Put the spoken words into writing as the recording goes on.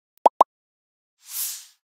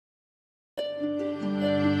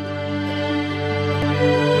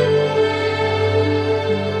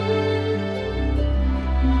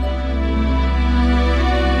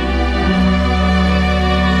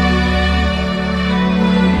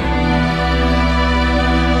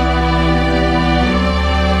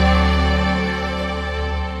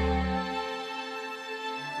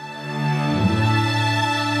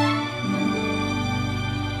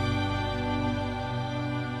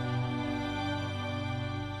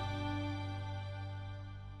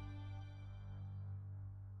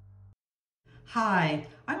Hi,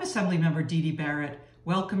 I'm Assemblymember Didi Barrett.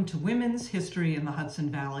 Welcome to Women's History in the Hudson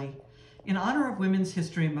Valley. In honor of Women's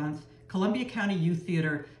History Month, Columbia County Youth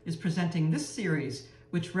Theater is presenting this series,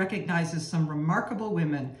 which recognizes some remarkable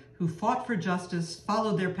women who fought for justice,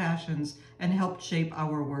 followed their passions, and helped shape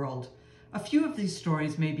our world. A few of these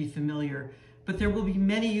stories may be familiar, but there will be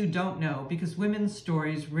many you don't know because women's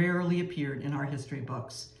stories rarely appeared in our history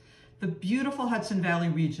books. The beautiful Hudson Valley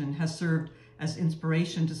region has served as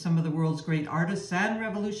inspiration to some of the world's great artists and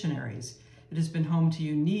revolutionaries. It has been home to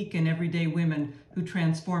unique and everyday women who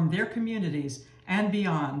transformed their communities and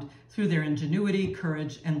beyond through their ingenuity,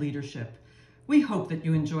 courage, and leadership. We hope that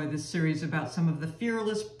you enjoy this series about some of the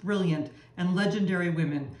fearless, brilliant, and legendary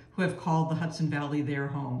women who have called the Hudson Valley their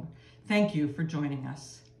home. Thank you for joining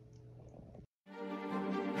us.